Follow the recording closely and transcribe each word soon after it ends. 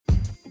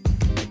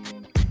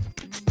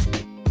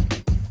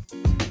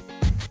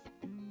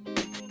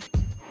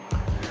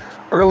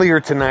Earlier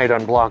tonight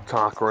on Blog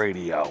Talk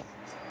Radio,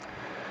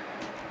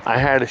 I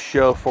had a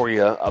show for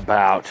you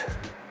about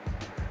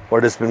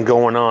what has been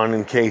going on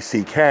in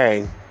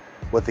KCK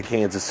with the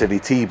Kansas City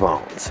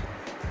T-Bones.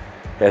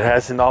 It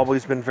hasn't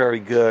always been very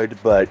good,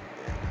 but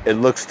it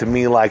looks to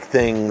me like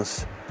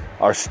things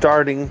are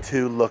starting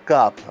to look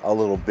up a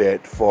little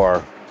bit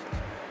for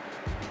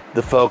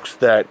the folks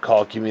that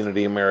call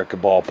Community America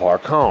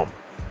Ballpark home.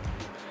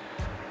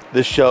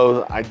 This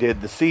show I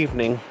did this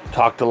evening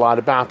talked a lot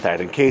about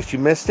that. In case you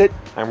missed it,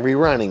 I'm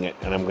rerunning it,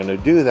 and I'm going to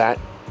do that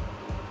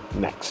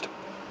next.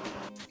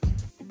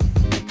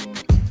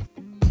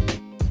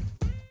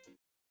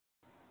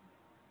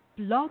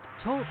 Blog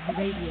Talk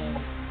Radio.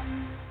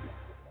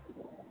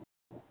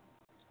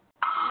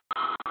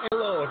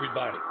 Hello,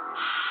 everybody.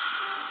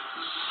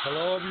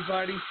 Hello,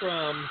 everybody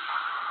from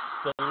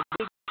the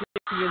League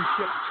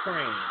Championship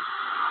train.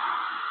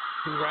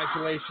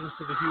 Congratulations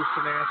to the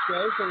Houston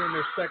Astros. They're in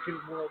their second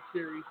World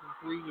Series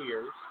in 3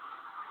 years.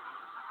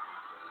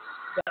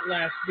 That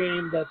last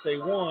game that they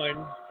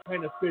won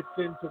kind of fits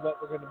into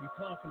what we're going to be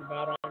talking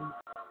about on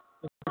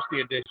the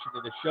Thursday edition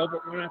of the show,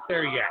 but we're not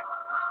there yet.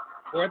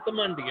 We're at the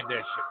Monday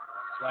edition.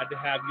 Glad to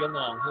have you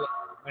along. Hello.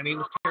 My name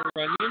is Terry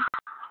Runyon,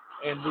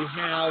 and we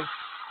have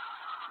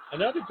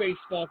another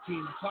baseball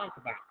team to talk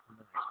about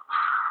tonight.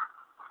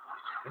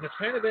 And it's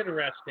kind of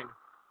interesting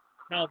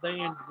how they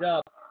ended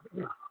up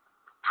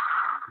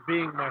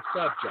being my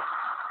subject.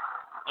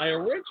 I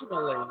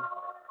originally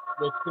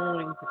was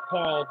going to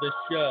call this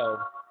show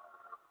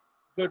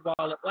Good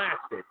While It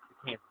Lasted, the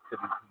Kansas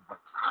City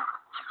T-Bones.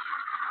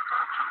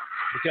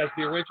 Because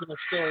the original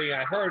story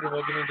I heard, and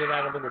we'll get into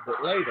that a little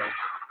bit later,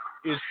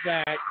 is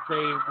that they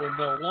were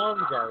no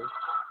longer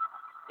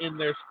in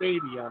their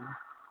stadium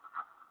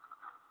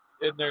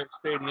at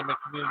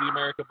Community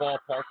America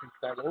Ballpark in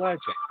Starter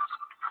Legends.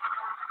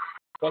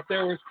 But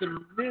there was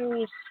some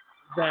news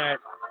that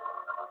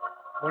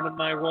one of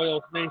my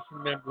Royals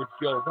Nation members,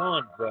 Joe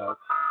Vaughn, wrote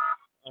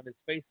on his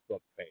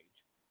Facebook page.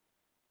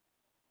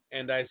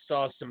 And I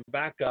saw some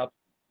backup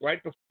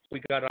right before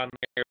we got on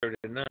there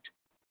tonight.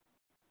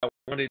 I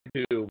wanted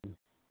to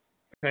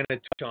kind of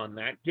touch on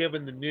that,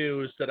 given the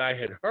news that I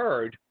had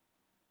heard.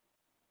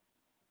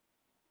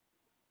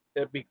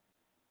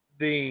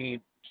 The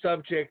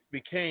subject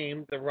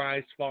became the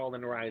rise, fall,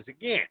 and rise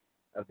again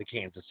of the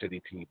Kansas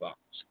City T-Bones.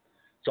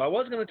 So I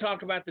was going to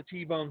talk about the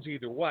T-Bones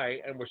either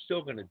way, and we're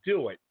still going to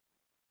do it.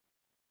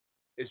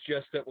 It's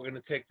just that we're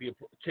going to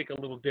take a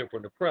little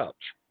different approach.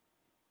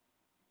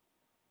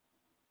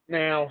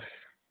 Now,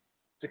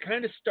 to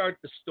kind of start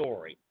the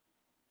story,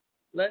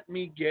 let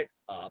me get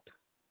up.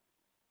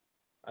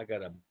 I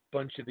got a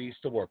bunch of these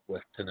to work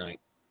with tonight.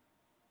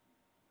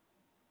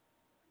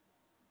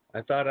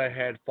 I thought I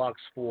had Fox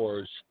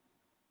 4's.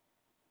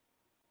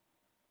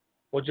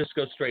 We'll just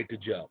go straight to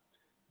Joe.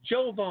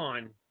 Joe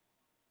Vaughn,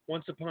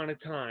 once upon a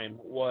time,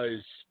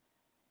 was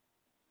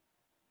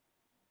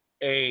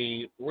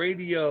a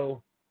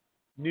radio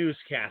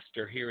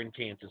newscaster here in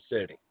Kansas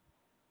City.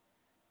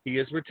 He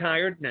is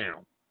retired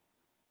now.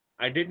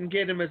 I didn't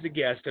get him as a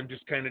guest. I'm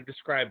just kind of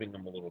describing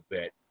him a little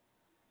bit.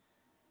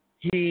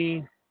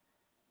 He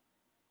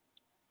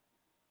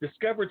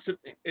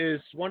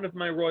is one of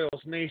my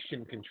Royals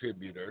Nation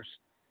contributors,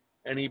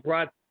 and he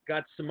got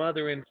some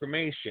other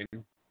information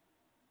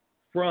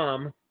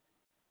from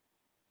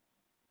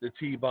the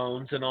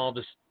T-Bones and all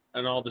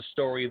the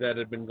story that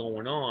had been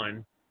going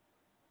on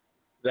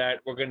that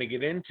we're going to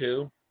get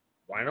into.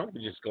 Why don't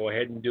we just go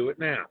ahead and do it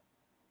now?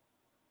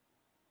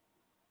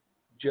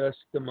 Just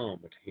a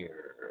moment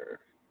here.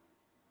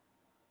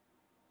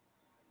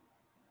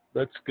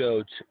 Let's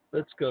go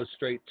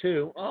straight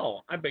to.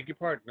 Oh, I beg your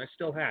pardon. I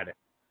still had it.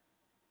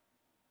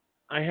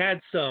 I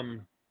had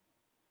some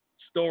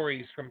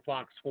stories from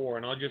Fox 4,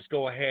 and I'll just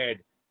go ahead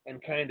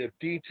and kind of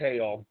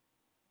detail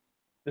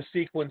the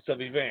sequence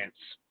of events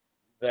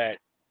that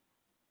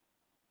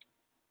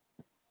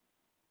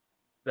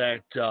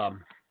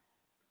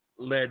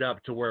led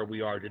up to where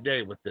we are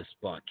today with this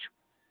bunch.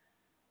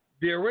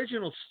 The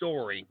original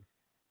story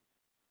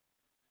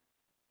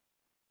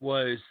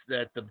was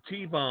that the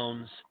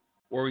T-Bones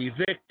were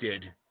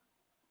evicted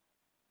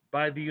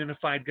by the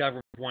Unified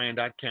Government of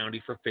Wyandotte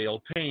County for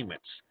failed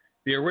payments.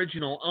 The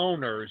original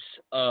owners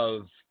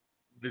of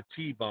the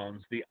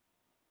T-Bones, the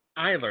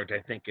Eilert,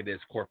 I think it is,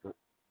 corporate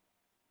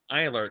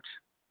Eilert,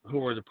 who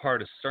was a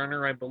part of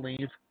Cerner, I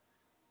believe,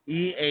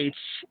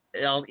 EHLERT.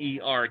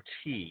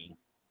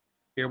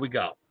 Here we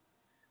go.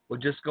 We'll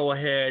just go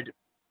ahead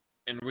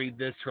and read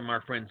this from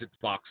our friends at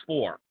Fox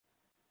 4.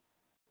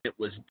 It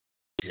was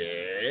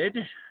dated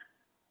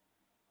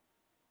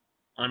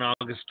on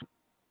August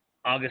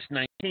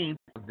 19th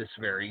of this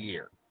very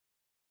year.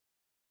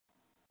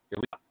 Here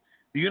we go.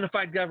 The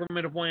Unified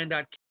Government of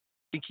Wyandotte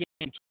County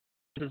became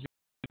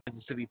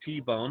Kansas City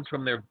T-Bones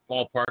from their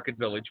ballpark at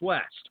Village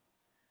West.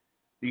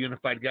 The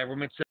Unified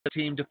Government said the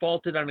team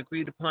defaulted on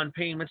agreed-upon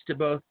payments to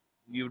both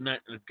the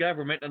United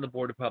Government and the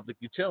Board of Public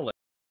Utilities.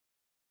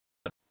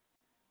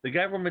 The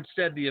government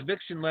said the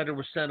eviction letter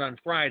was sent on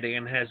Friday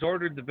and has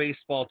ordered the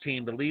baseball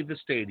team to leave the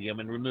stadium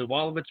and remove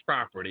all of its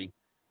property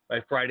by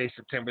Friday,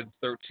 September the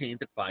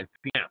 13th at 5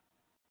 p.m.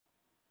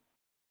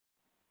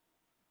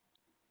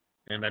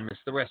 And I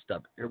missed the rest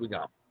of it. Here we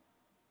go.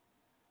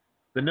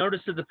 The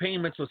notice of the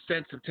payments was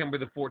sent September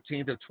the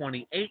 14th of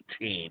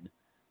 2018,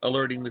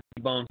 alerting the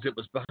T-Bones it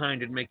was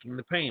behind in making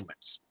the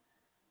payments.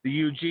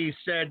 The UG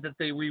said that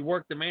they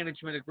reworked the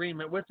management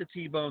agreement with the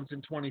T-Bones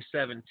in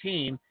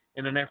 2017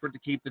 in an effort to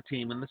keep the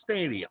team in the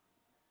stadium.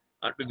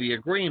 Under the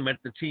agreement,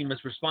 the team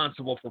is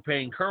responsible for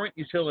paying current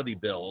utility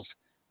bills,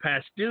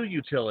 past due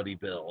utility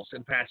bills,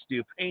 and past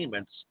due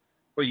payments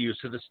for use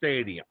of the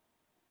stadium.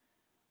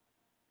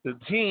 The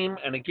team,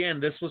 and again,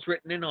 this was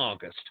written in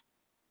August,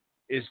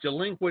 is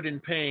delinquent in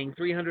paying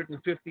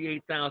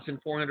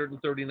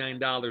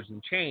 $358,439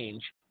 and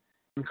change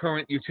in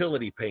current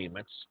utility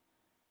payments,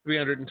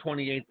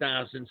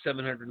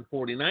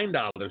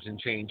 $328,749 in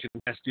change in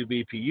past due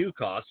BPU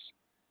costs,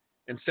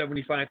 and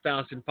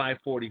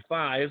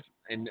 $75,545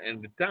 and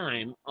a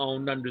dime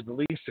owned under the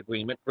lease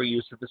agreement for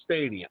use of the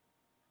stadium.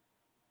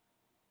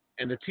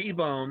 And the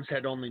T-Bones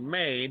had only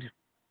made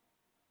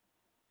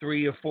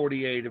 3 of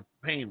 48 of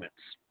payments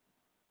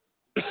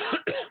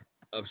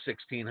of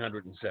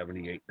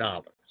 $1,678.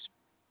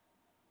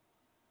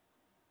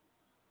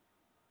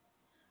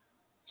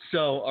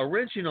 So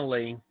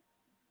originally,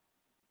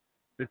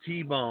 the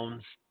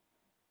T-Bones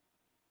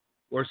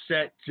were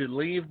set to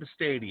leave the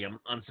stadium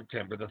on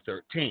September the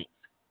 13th.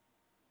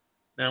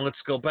 Now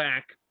let's go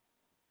back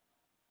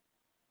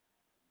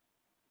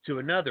to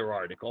another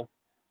article.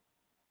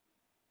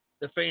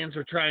 The fans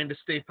are trying to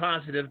stay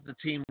positive the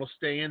team will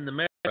stay in the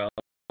Metro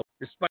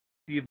despite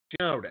the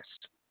notice.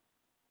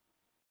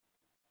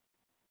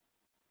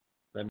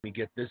 Let me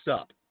get this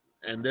up.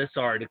 And this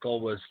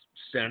article was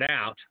sent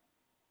out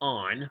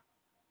on,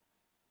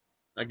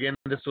 again,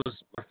 this was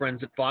my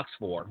friends at Fox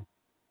 4.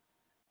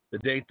 The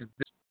date that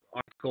this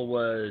article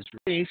was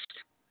released,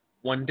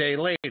 one day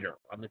later,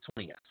 on the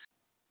 20th.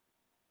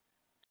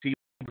 Team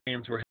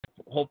fans were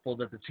hopeful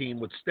that the team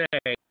would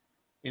stay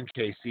in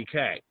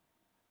KCK.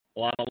 A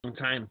lot of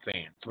long-time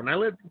fans. When I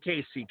lived in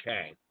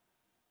KCK,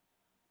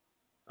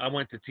 I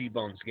went to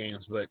T-Bones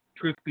games, but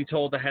truth be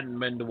told, I hadn't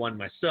been to one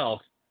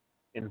myself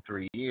in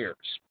 3 years.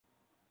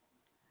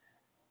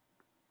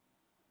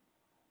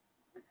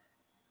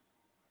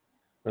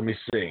 Let me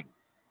see.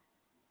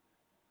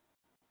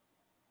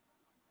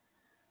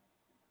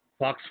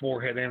 Fox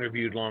 4 had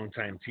interviewed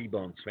longtime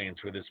T-Bones fans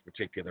for this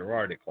particular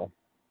article.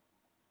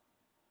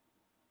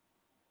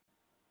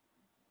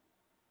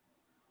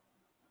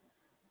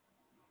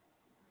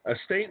 A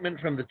statement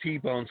from the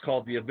T-Bones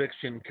called the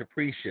eviction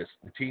capricious.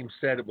 The team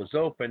said it was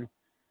open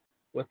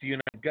with the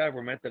United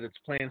government that its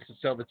plans to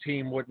sell the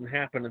team wouldn't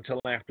happen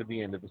until after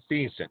the end of the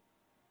season.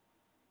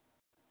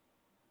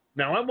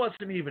 Now, I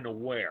wasn't even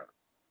aware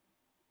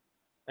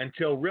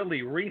until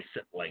really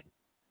recently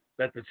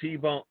that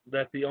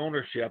the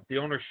ownership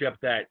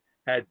that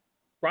had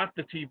brought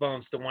the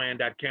T-Bones to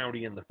Wyandotte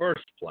County in the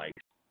first place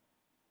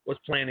was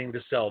planning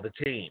to sell the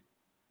team.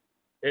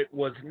 It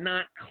was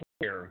not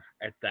clear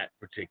at that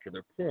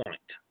particular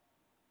point,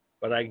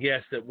 but I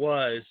guess it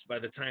was by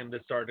the time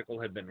this article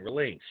had been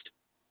released.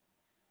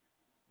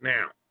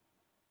 Now,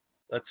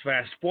 let's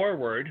fast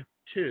forward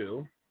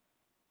to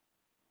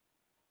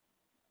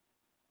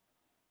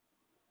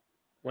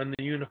when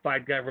the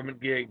unified government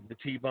gave the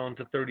T-Bones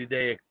a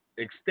 30-day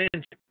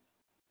extension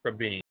from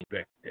being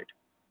evicted.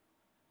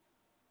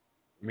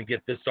 Let me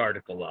get this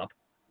article up,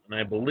 and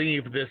I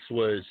believe it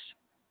was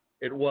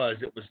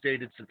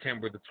dated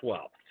September the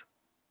 12th.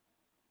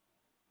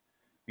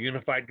 The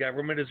unified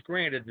government has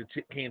granted the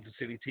Kansas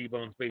City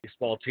T-Bones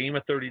baseball team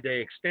a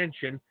 30-day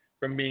extension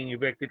from being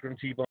evicted from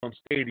T-Bones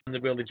Stadium in the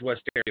Village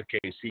West area of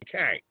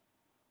KCK.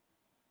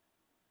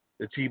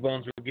 The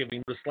T-Bones were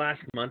giving this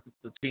last month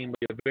that the team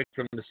would evict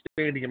from the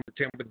stadium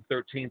September the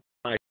 13th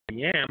at 5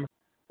 p.m.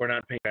 for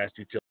not paying past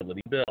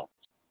utility bills.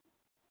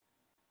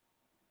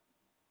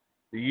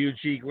 The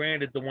UG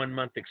granted the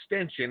one-month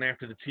extension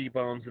after the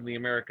T-Bones and the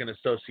American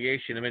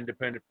Association of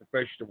Independent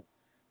Professional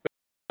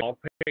Baseball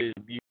paid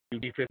the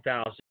UG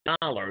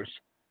 $5,000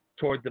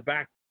 toward the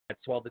back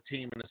nets while the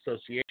team and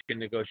association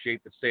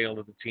negotiate the sale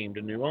of the team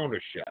to new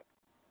ownership.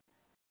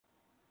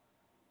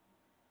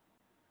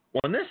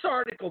 When this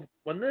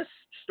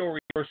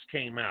story first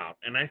came out,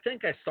 and I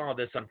think I saw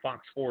this on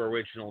Fox 4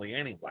 originally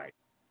anyway,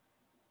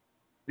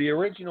 the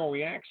original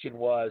reaction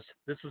was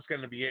this was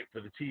going to be it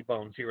for the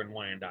T-Bones here in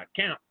Wyandotte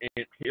County,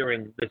 here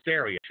in this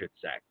area, I should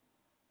say,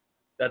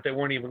 that they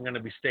weren't even going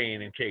to be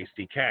staying in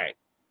KCK.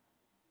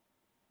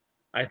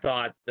 I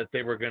thought that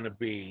they were going to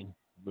be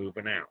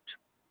moving out.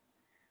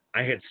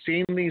 I had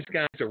seen these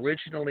guys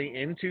originally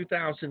in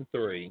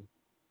 2003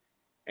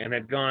 and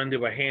had gone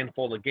to a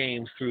handful of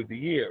games through the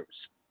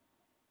years.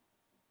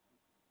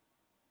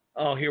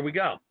 Oh, here we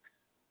go.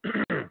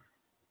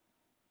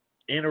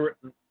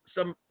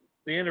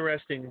 The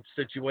interesting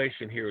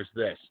situation here is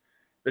this.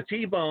 The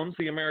T-Bones,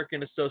 the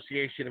American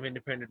Association of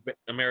Independent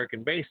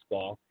American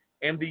Baseball,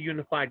 and the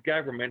unified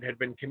government had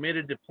been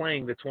committed to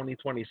playing the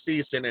 2020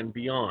 season and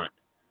beyond.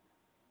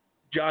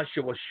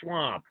 Joshua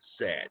Schaub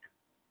said,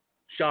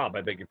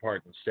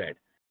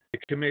 the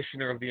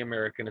commissioner of the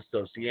American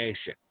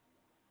Association.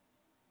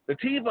 The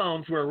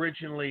T-Bones were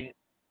originally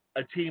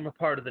a team, a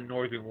part of the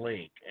Northern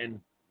League, and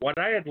what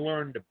I had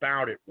learned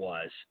about it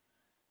was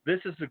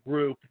this is a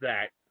group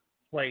that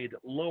played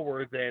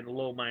lower than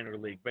low minor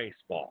league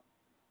baseball.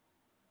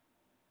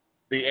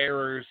 The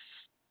errors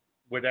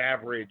would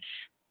average,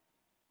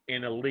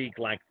 in a league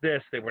like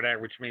this, they would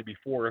average maybe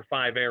 4 or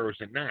 5 errors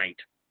a night,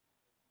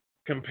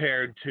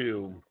 compared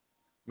to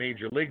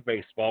Major League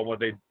Baseball,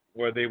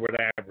 where they would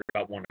average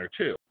about 1 or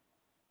 2.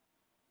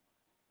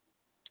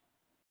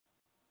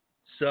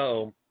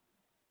 So,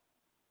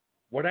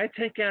 what I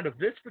take out of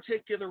this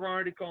particular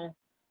article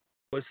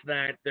was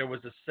that there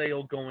was a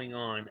sale going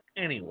on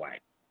anyway.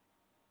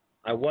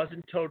 I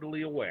wasn't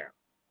totally aware,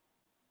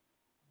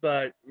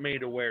 but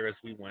made aware as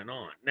we went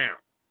on. Now,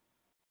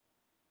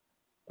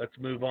 let's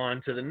move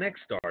on to the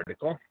next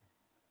article.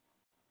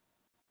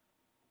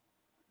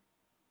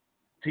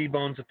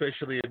 T-Bones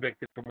officially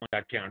evicted from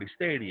Wyandotte County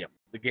Stadium.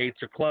 The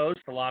gates are closed,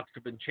 the locks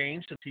have been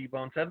changed, and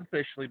T-Bones have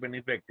officially been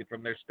evicted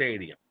from their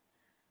stadium.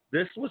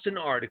 This was an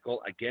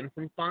article, again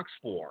from Fox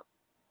 4,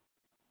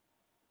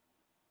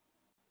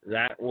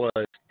 that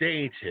was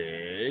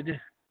dated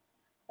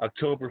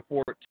October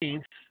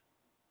 14th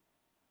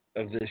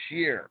of this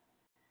year.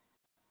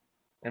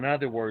 In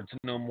other words,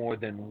 no more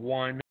than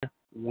 1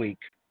 week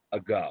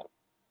ago.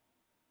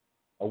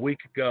 A week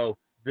ago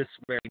this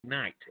very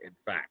night, in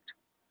fact.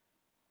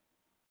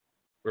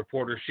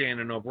 Reporter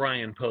Shannon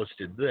O'Brien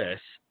posted this.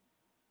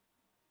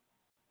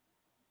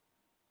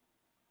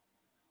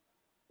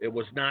 It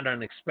was not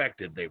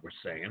unexpected, they were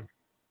saying.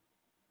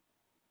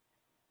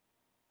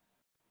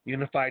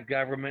 Unified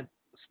Government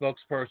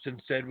spokesperson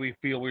said, "We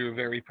feel we were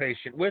very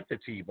patient with the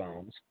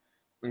T-Bones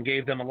and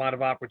gave them a lot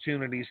of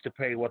opportunities to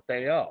pay what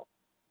they owe.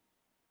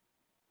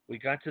 We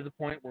got to the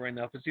point where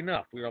enough is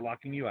enough. We are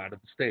locking you out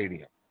of the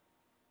stadium."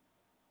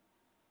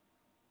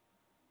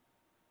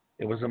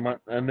 It was a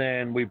month, and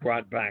then we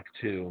brought back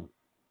to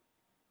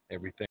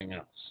everything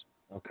else.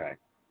 Okay.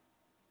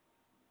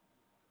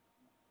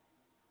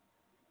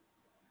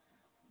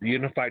 The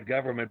Unified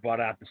Government bought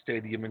out the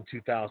stadium in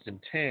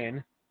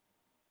 2010.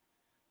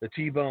 The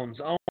T-Bones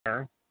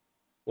owner,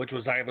 which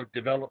was Iowa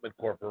Development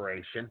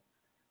Corporation,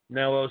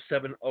 now owes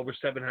over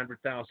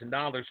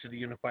 $700,000 to the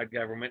Unified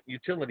Government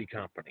utility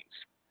companies.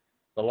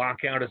 The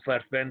lockout has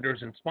left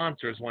vendors and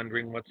sponsors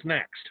wondering what's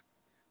next.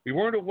 We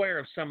weren't aware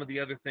of some of the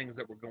other things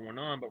that were going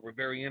on, but we're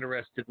very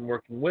interested in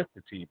working with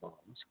the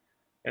T-Bones.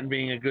 And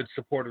being a good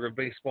supporter of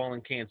baseball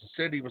in Kansas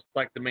City was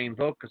like the main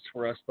focus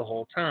for us the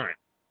whole time.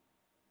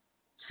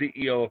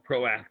 CEO of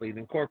Pro Athlete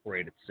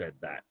Incorporated said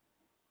that.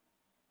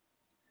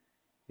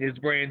 His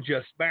brand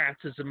Just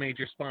Bats is a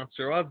major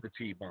sponsor of the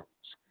T-Bones.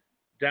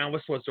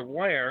 Dallas was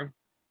aware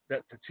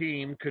that the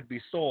team could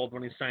be sold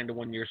when he signed a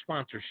 1-year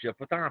sponsorship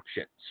with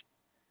options.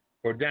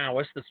 For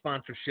Dallas, the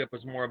sponsorship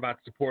was more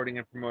about supporting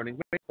and promoting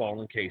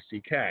baseball in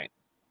KCK.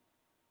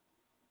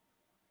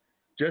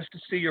 Just to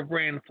see your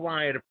brand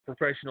fly at a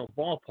professional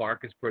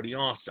ballpark is pretty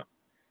awesome.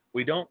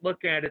 We don't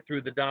look at it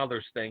through the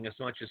dollars thing as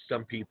much as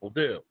some people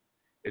do.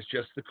 It's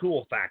just the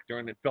cool factor,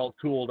 and it felt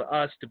cool to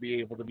us to be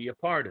able to be a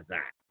part of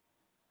that.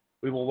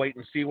 We will wait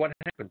and see what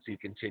happens, he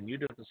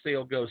continued. If the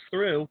sale goes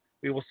through,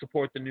 we will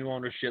support the new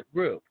ownership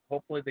group.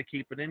 Hopefully they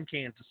keep it in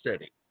Kansas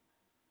City.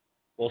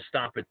 We'll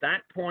stop at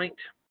that point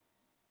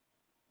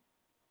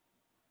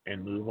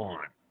and move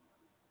on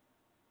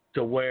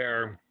to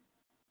where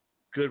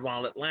Good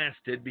While It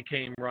Lasted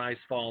became Rise,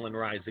 Fall, and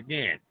Rise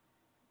Again.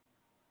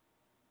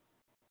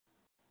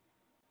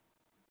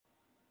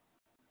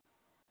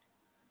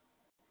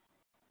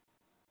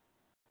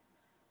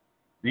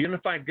 The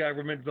Unified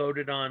Government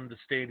voted on the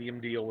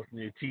stadium deal with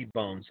new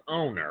T-Bones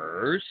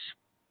owners.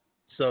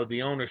 So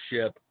the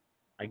ownership,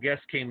 I guess,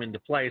 came into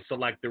play. So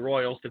like the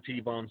Royals, the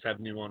T-Bones have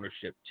new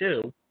ownership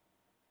too.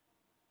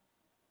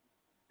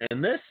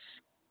 And this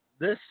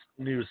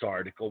news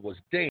article was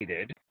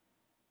dated,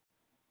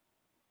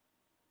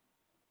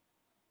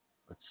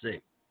 let's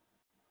see,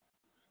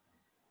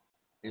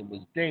 it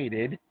was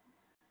dated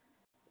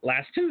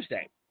last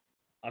Tuesday,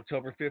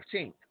 October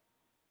 15th.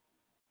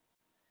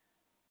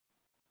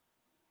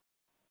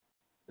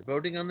 They're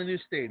voting on the new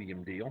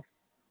stadium deal.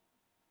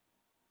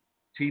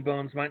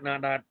 T-Bones might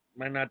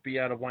not be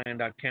out of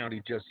Wyandotte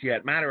County just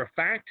yet. Matter of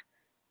fact,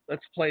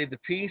 let's play the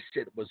piece.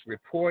 It was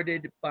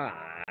reported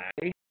by,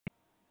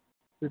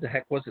 who the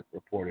heck was it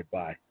reported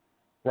by?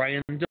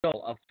 Brian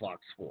Dole of Fox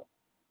 4.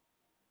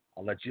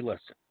 I'll let you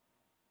listen.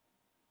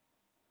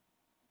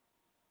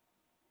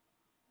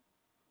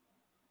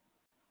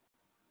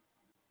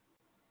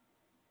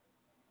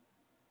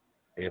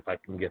 If I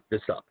can get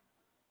this up.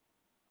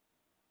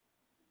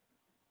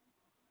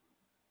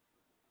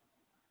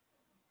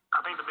 I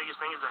think the biggest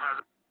thing is it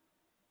has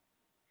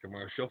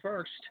Commercial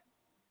first.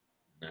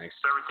 Nice.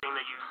 everything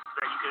that you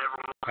could ever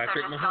want.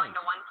 Patrick So just Mahomes. going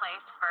to one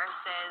place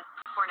versus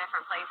 4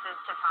 different places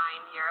to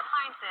find your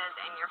appliances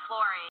and your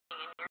flooring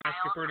and your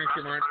Oscar tiles.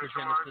 Furniture Mart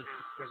Furniture presents Mart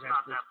this. is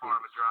not that far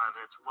of a drive,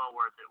 and it's well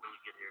worth it when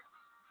you get here.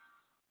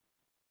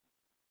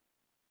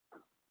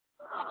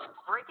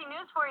 Breaking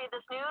news for you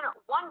this noon.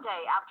 One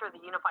day after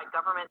the unified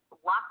government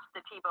locked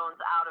the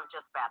T-Bones out of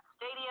Just Bat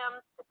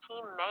Stadium, the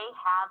team may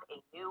have a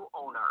new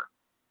owner.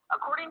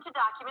 According to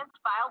documents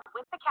filed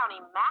with the county,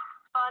 Max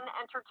Fun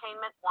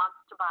Entertainment wants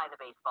to buy the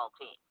baseball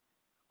team.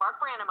 Mark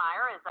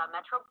Brandemeyer is a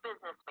Metro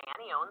businessman.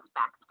 He owns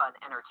Max Fun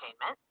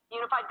Entertainment. The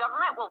unified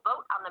government will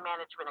vote on the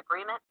management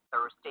agreement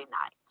Thursday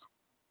night.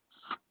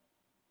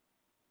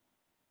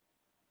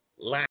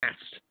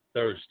 Last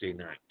Thursday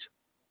night.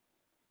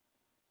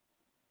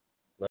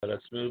 Let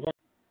us move on.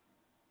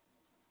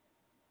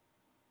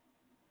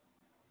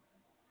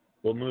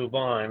 We'll move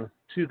on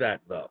to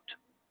that vote.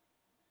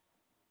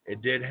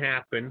 It did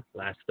happen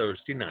last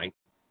Thursday night.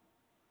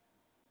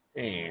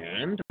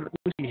 And let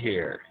me see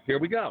here. Here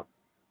we go.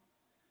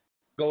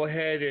 Go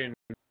ahead and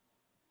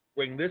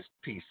bring this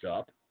piece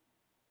up.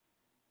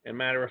 And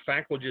matter of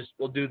fact,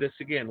 we'll do this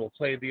again. We'll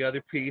play the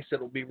other piece.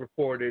 It'll be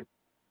reported.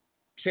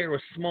 Kara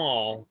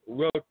Small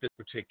wrote this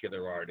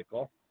particular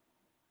article.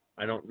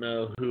 I don't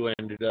know who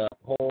ended up.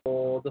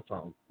 Hold the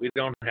phone. We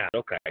don't have it.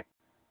 Okay.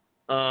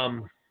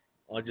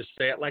 I'll just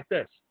say it like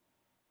this.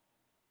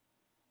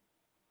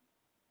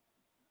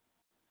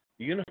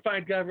 The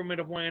unified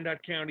government of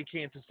Wyandotte County,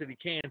 Kansas City,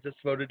 Kansas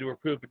voted to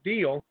approve a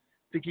deal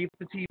to keep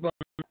the T-Bone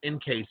in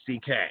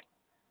KCK.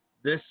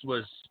 This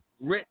was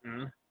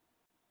written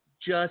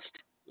just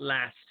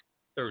last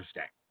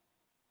Thursday.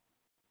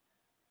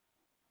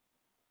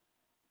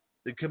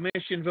 The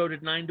commission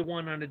voted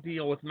 9-1 on a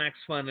deal with Max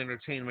Fun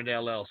Entertainment,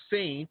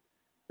 LLC,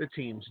 the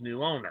team's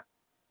new owner.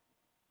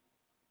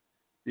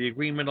 The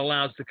agreement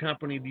allows the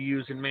company to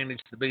use and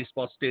manage the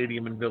baseball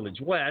stadium in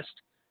Village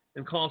West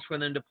and calls for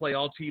them to play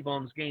all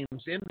T-Bones games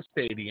in the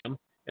stadium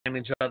and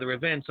manage other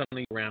events on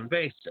a year-round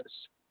basis.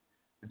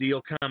 The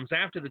deal comes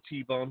after the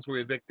T-Bones were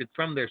evicted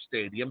from their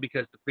stadium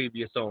because the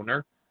previous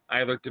owner,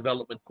 Eilert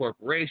Development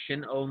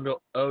Corporation, owed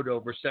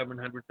over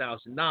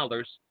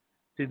 $700,000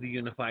 to the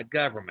unified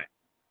government.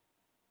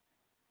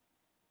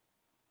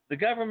 The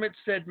government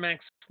said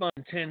Max Fun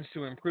intends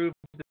to improve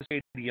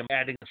the stadium,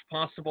 adding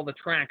possible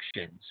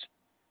attractions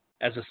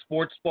as a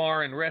sports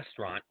bar and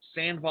restaurant,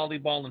 sand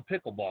volleyball and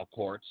pickleball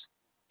courts,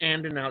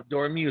 and an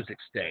outdoor music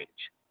stage.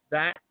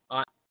 That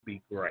ought to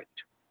be great.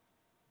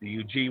 The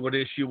UG would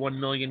issue $1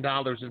 million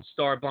in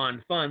Star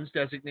Bond funds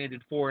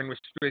designated for and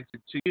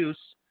restricted to use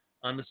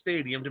on the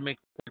stadium to make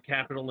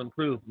capital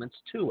improvements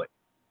to it.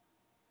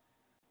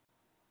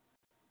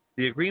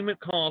 The agreement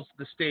calls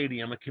the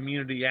stadium a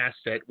community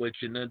asset, which,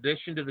 in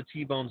addition to the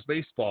T-Bones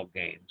baseball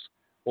games,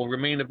 will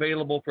remain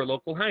available for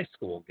local high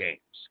school games,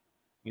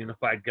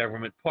 unified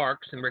government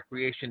parks and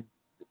recreation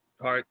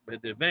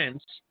department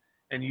events,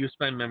 and use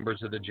by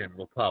members of the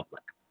general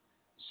public.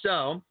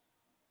 So,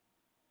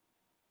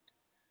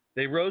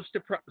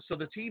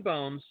 the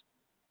T-Bones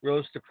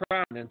rose to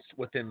prominence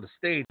within the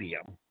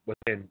stadium,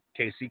 within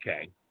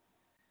KCK,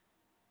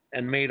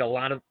 and made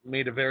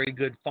a very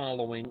good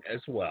following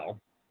as well.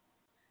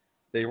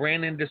 They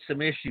ran into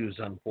some issues,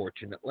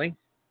 unfortunately,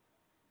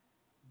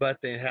 but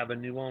they have a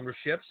new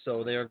ownership,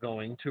 so they're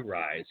going to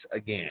rise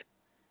again.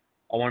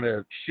 I want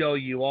to show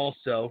you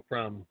also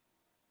from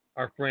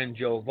our friend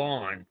Joe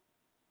Vaughn,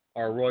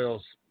 our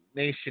Royals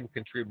Nation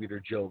contributor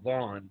Joe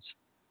Vaughn's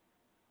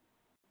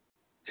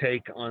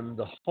take on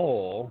the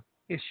whole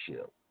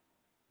issue.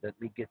 Let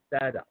me get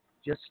that up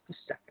just a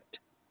second.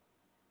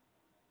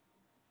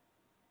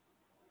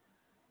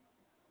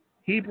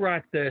 He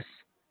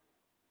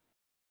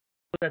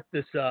set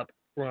this up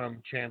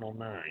from Channel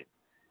 9,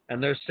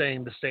 and they're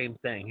saying the same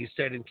thing. He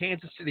said in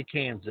Kansas City,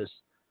 Kansas,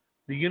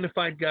 the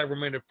unified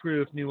government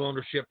approved new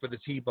ownership for the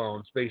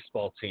T-Bones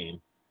baseball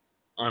team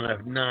on a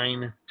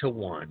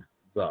 9-1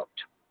 vote.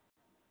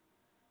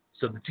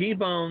 So the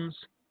T-Bones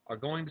are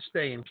going to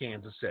stay in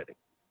Kansas City.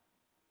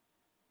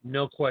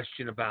 No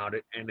question about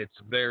it, and it's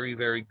very,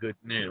 very good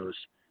news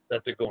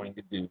that they're going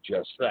to do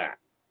just that.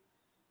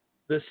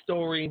 This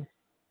story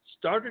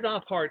started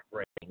off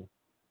heartbreaking,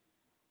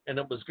 and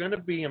it was going to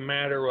be a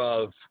matter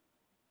of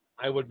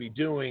I would be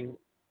doing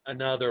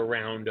another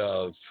round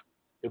of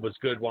It Was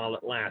Good While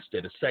It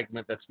Lasted, a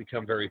segment that's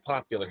become very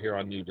popular here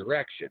on New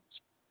Directions.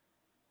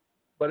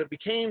 But it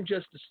became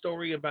just a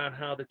story about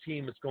how the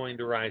team is going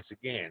to rise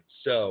again.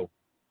 So,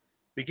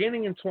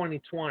 beginning in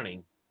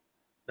 2020,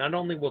 not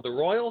only will the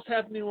Royals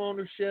have new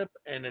ownership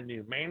and a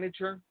new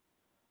manager,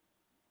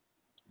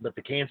 but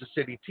the Kansas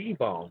City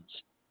T-Bones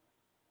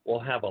will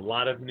have a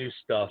lot of new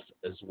stuff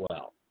as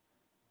well.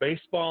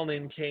 Baseball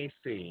in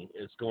KC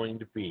is going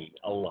to be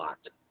a lot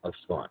of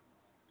fun,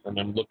 and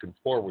I'm looking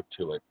forward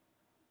to it,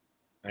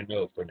 I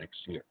know, for next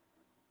year.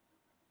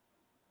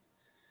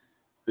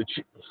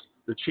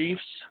 The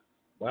Chiefs,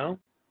 well,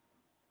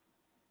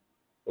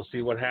 we'll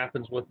see what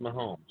happens with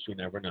Mahomes. You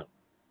never know.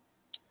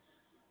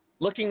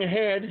 Looking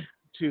ahead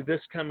to this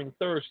coming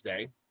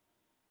Thursday,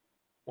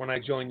 when I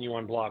join you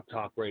on Blog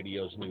Talk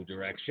Radio's New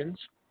Directions,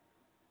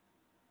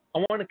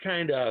 I want to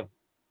kind of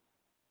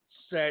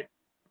set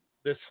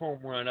this home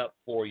run up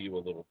for you a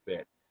little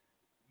bit.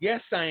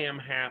 Yes, I am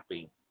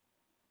happy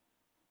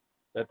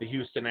that the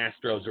Houston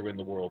Astros are in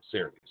the World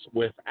Series,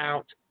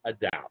 without a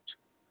doubt.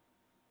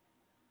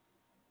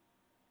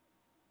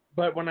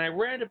 But when I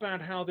read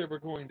about how they were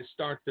going to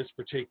start this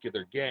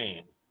particular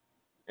game,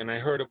 and I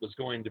heard it was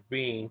going to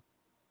be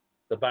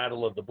the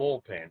Battle of the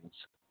Bullpens,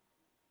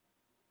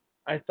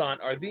 I thought,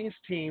 are these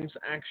teams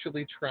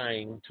actually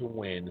trying to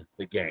win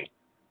the game?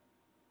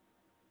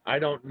 I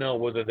don't know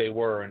whether they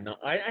were or not.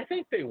 I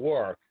think they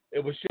were.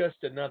 It was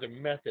just another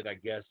method, I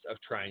guess, of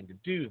trying to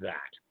do that.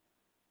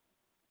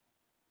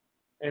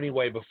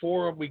 Anyway,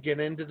 before we get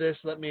into this,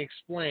 let me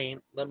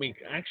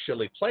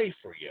actually play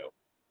for you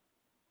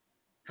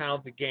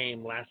how the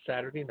game last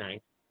Saturday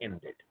night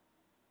ended.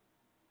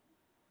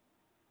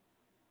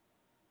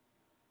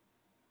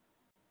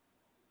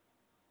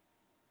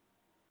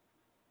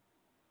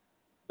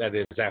 That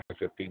is after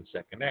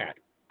 15-second ad.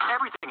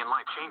 Everything in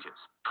life changes,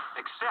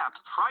 except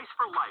price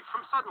for life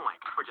from Suddenlink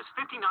for just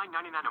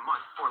 $59.99 a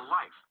month for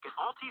life. Get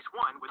Altice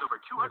One with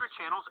over 200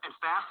 channels and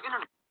fast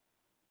internet.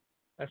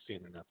 I've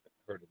seen enough,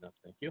 heard enough,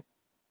 thank you.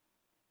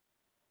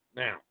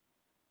 Now,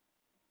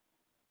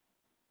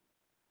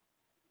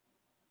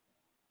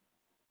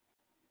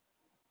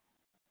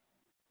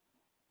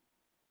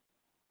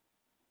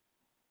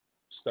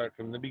 start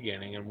from the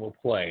beginning and we'll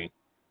play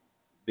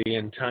the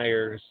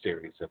entire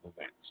series of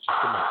events. Just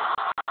a moment.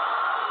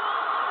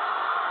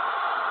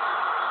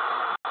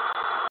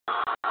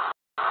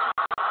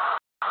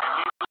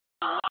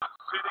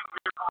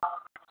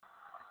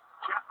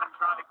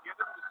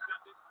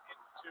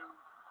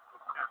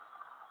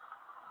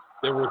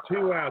 There were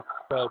 2 outs,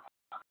 folks,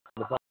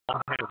 in the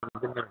bottom half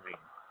of the 9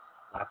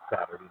 last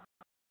Saturday.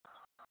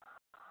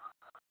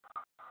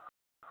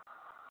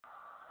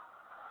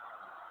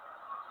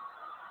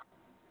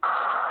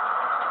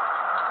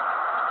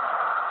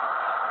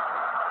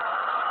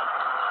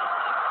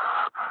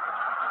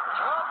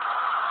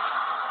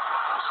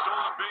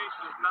 Stolen base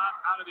is not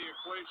out of the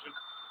equation.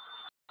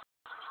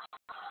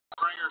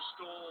 Springer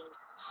stole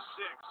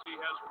 6. He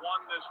has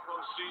 1 this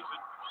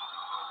postseason.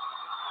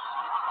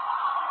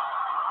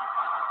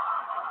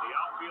 The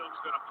outfield's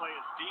going to play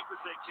as deep as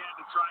they can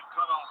to try and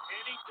cut off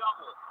any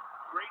double.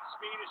 Great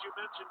speed, as you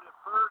mentioned at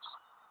first.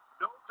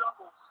 No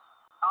doubles.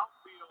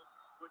 Outfield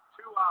with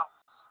 2 outs.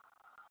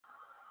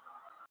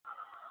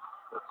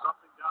 But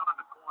something down in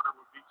the corner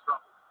would be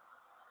trouble.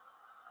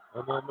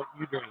 A moment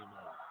you dream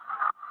of.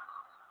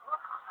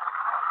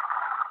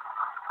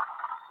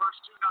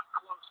 First 2 not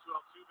close to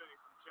Altuve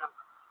from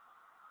Chapman.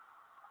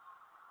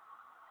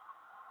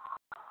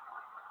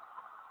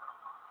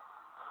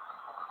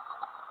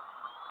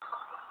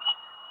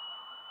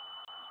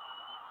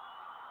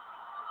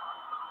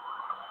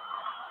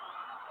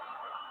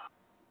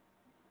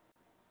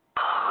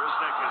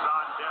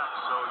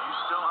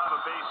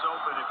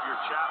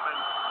 Chapman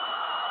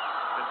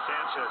and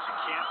Sanchez, you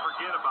can't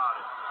forget about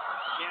it.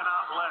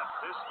 Cannot let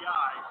this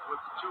guy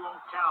with the 2-0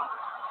 count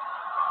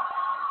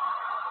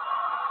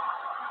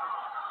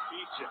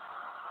beat you.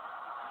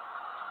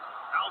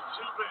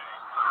 Altuve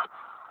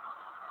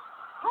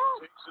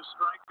takes a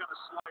strike on a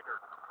slider.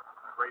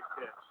 Great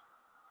pitch.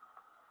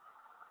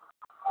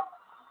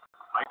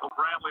 Michael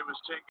Brantley was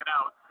taken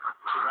out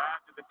to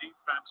add to the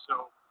defense,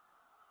 so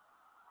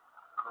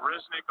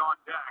Risnick on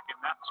deck, and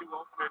that 2-0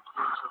 pitch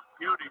was a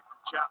beauty from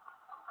Chapman.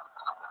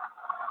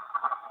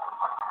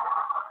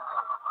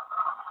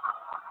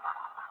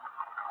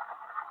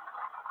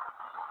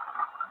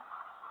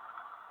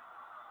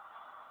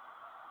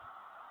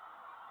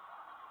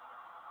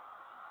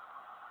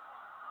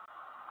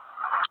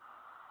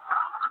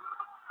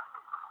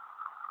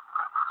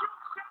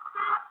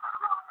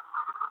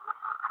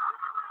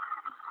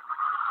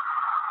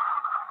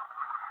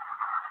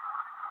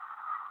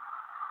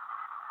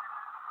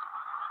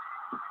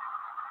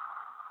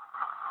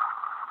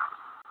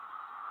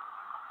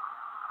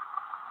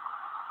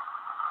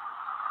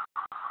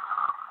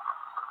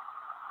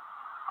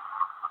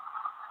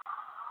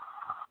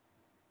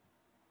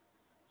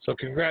 So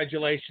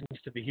congratulations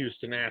to the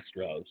Houston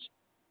Astros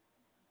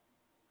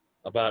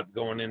about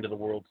going into the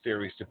World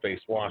Series to face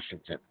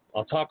Washington.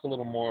 I'll talk a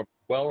little more.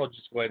 Well, I'll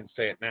just go ahead and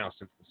say it now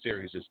since the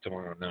series is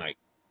tomorrow night.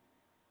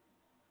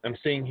 I'm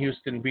seeing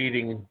Houston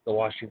beating the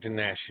Washington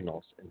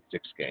Nationals in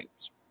 6 games.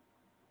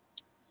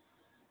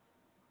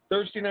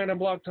 Thursday night on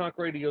Blog Talk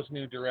Radio's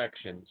New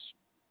Directions,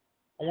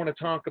 I want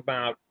to talk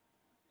about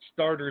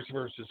starters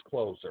versus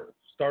closers,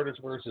 starters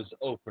versus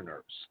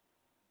openers.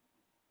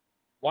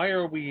 Why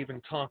are we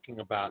even talking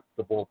about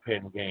the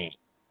bullpen game?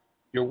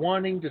 You're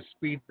wanting to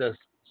speed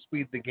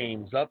the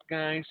games up,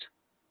 guys.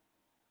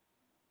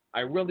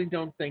 I really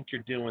don't think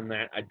you're doing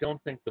that. I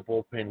don't think the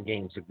bullpen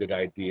game's a good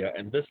idea.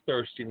 And this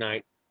Thursday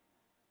night,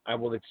 I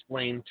will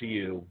explain to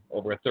you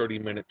over a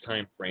 30-minute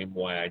time frame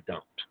why I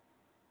don't.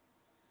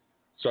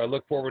 So I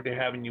look forward to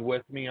having you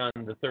with me on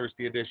the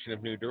Thursday edition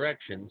of New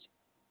Directions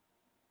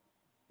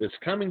this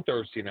coming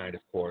Thursday night,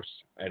 of course,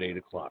 at 8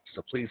 o'clock.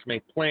 So please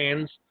make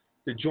plans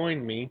to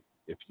join me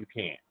if you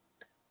can.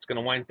 It's going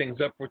to wind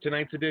things up for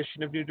tonight's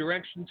edition of New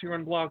Directions here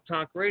on Blog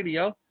Talk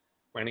Radio.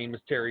 My name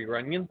is Terry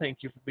Runyon. Thank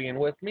you for being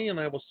with me, and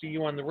I will see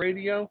you on the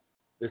radio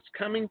this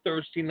coming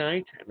Thursday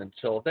night. And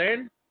until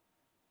then,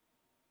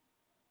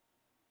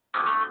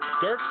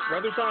 Dirk,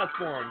 Brothers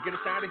Osborne, get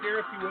us out of here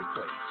if you would,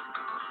 please.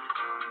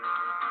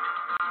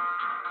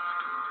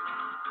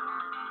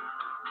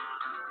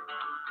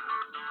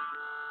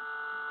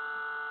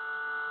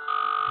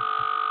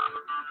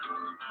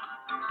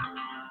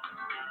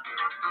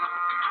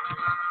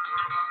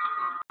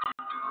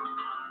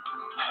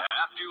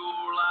 Half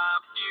your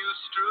life you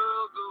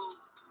struggle,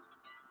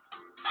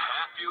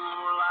 half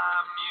your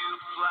life you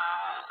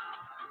fly,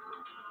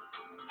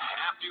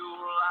 half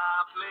your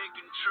life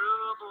making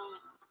trouble,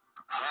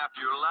 half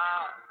your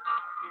life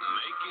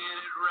making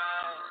it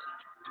right.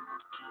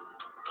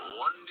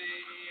 One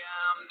day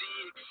I'm the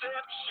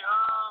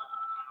exception,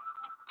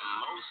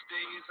 most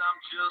days I'm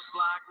just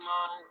like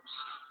most.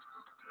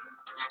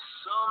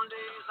 Some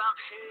days I'm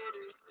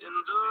headed in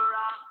the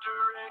right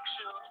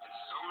direction,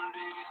 some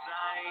days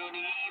I ain't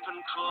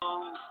even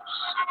close.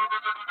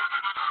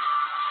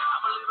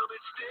 I'm a little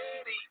bit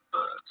steady,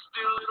 but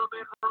still a little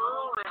bit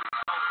rolling.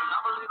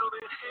 I'm a little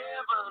bit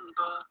heaven,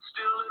 but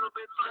still a little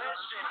bit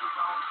flesh and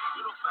bone.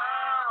 Little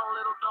foul,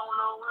 little don't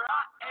know where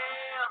I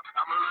am.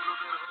 I'm a little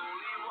bit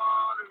holy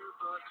water,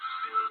 but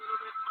still a little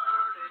bit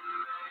burning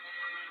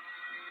man.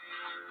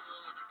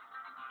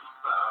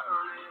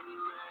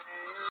 Burning man.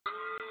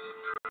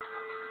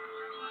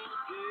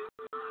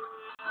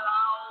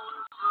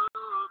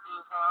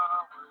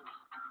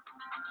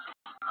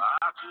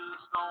 I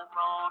just don't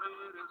run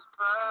it as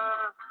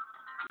fast.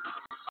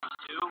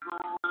 Still go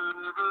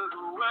wherever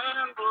the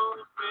wind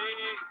blows me,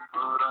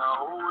 but I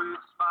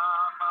always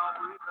find my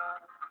way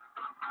back.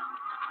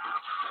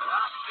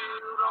 I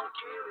still don't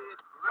get it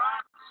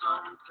right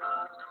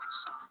sometimes.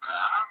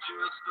 I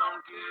just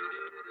don't get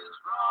it as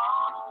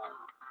wrong.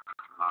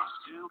 I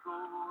still go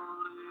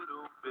a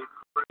little bit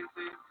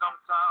crazy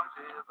sometimes,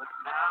 yeah, but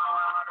now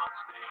I don't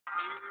stay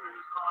near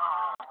as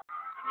long.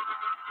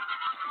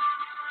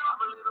 I'm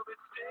a little bit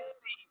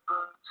steady,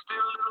 but still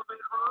a little bit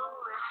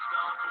rolling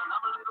stone. I'm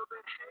a little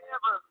bit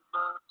heaven,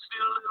 but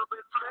still a little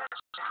bit flesh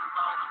and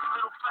bone.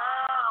 Little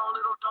foul,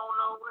 little don't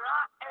know where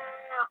I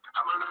am.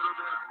 I'm a little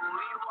bit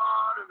holy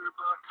water,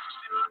 but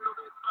still a little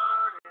bit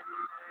burning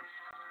man.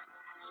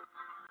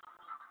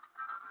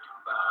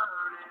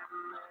 Burning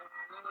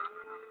man.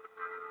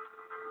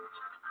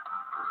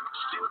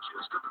 Still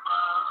just a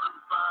burning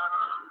man.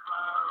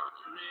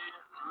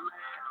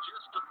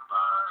 Just a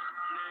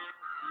burning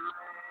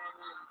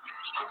man.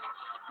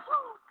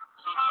 Woo!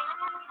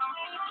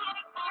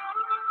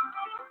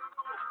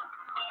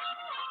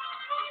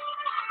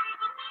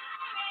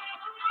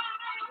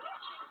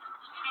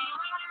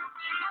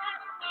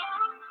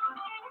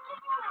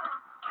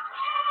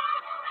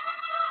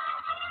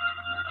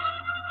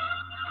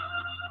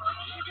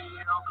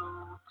 Maybe I'll go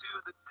to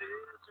the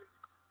desert,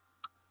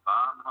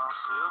 find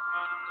myself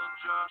in the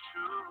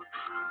Joshua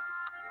tree.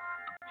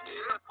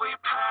 If we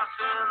pass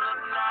in the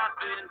night,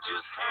 then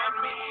just hand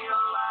me a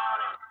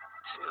lighter.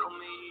 Tell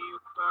me you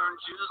burn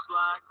just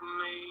like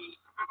me.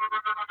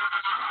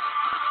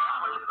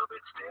 I'm a little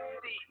bit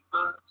steady,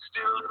 but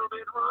still a little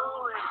bit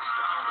rolling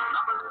stone.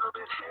 I'm a little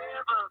bit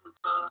heaven,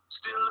 but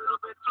still a little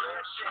bit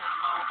flesh and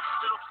bone.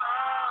 Little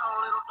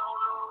foul, little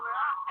don't know where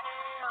I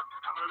am.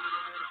 I'm a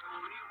little bit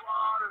holy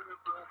water,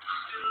 but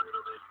still a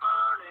little bit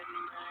burning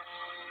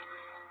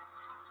man.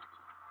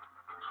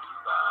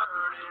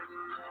 Burning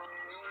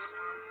man.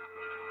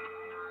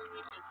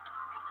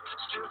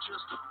 Still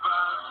just a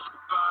burning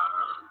man.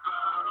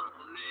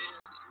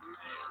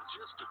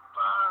 Just a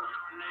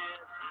burning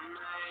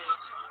man.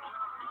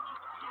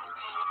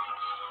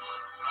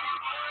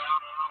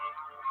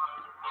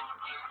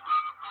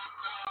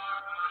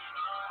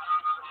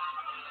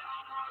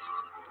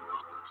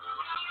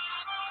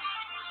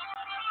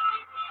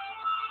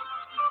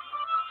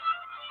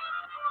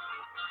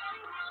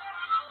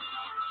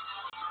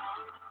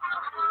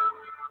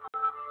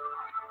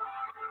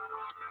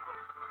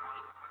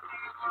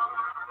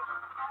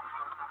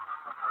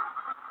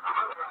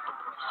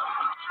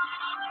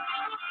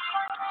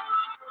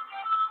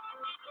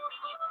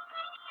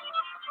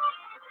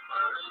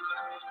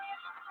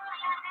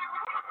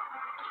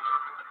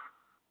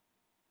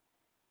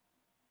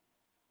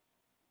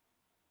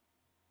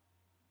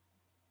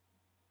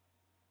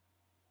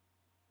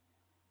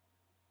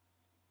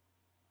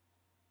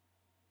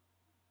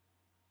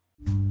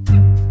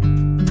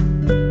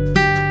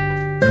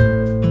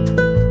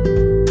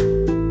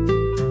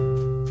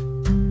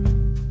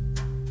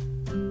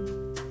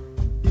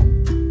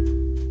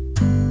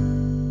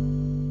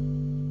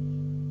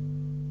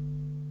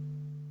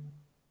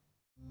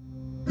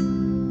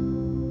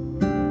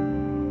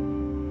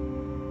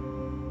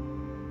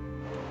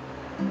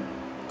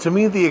 To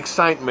me, the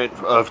excitement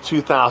of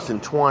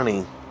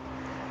 2020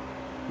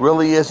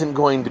 really isn't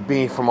going to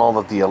be from all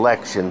of the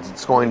elections.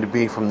 It's going to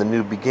be from the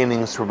new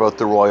beginnings for both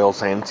the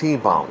Royals and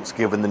T-Bones,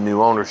 given the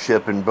new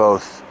ownership in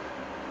both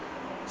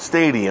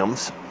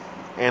stadiums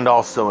and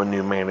also a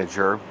new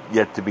manager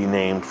yet to be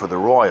named for the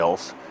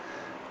Royals.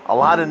 A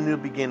lot of new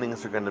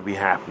beginnings are going to be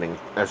happening.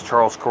 As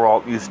Charles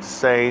Kuralt used to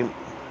say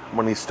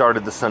when he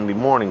started the Sunday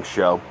morning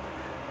show,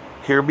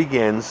 here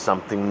begins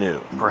something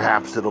new.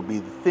 Perhaps it'll be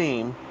the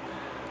theme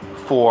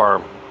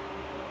for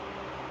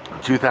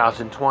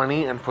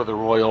 2020 and for the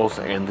Royals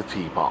and the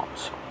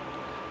T-Balls.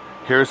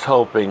 Here's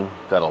hoping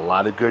that a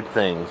lot of good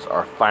things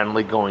are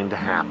finally going to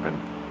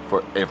happen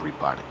for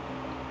everybody.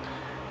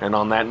 And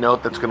on that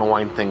note, that's going to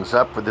wind things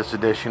up for this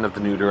edition of the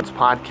New Durance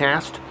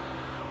Podcast.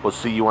 We'll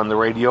see you on the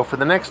radio for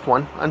the next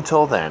one.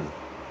 Until then,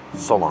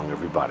 so long,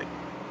 everybody.